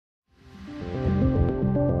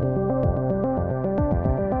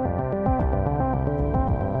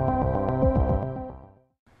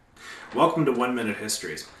Welcome to 1 Minute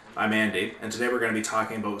Histories. I'm Andy, and today we're going to be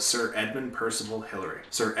talking about Sir Edmund Percival Hillary.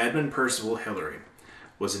 Sir Edmund Percival Hillary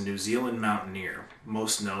was a New Zealand mountaineer,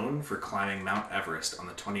 most known for climbing Mount Everest on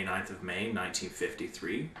the 29th of May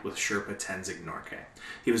 1953 with Sherpa Tenzing Norgay.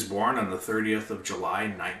 He was born on the 30th of July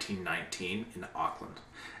 1919 in Auckland.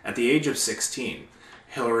 At the age of 16,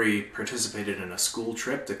 Hillary participated in a school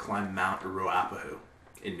trip to climb Mount Ruapehu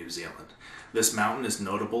in New Zealand. This mountain is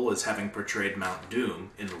notable as having portrayed Mount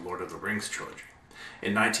Doom in the Lord of the Rings trilogy.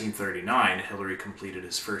 In 1939, Hillary completed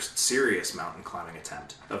his first serious mountain climbing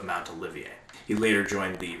attempt of Mount Olivier. He later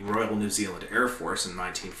joined the Royal New Zealand Air Force in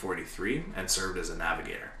 1943 and served as a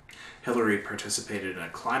navigator. Hillary participated in a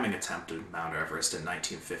climbing attempt at Mount Everest in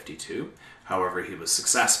 1952, however he was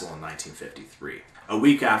successful in 1953. A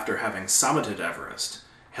week after having summited Everest,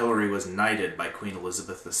 Hillary was knighted by Queen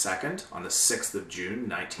Elizabeth II on the 6th of June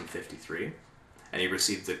 1953, and he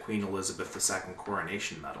received the Queen Elizabeth II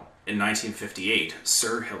Coronation Medal. In 1958,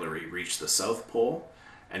 Sir Hillary reached the South Pole,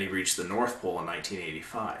 and he reached the North Pole in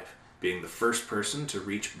 1985, being the first person to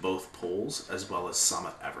reach both poles as well as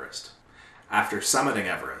summit Everest. After summiting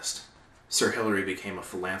Everest, Sir Hillary became a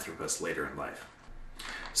philanthropist later in life.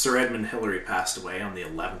 Sir Edmund Hillary passed away on the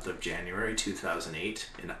 11th of January 2008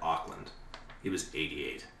 in Auckland. He was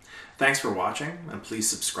 88. Thanks for watching, and please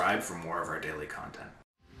subscribe for more of our daily content.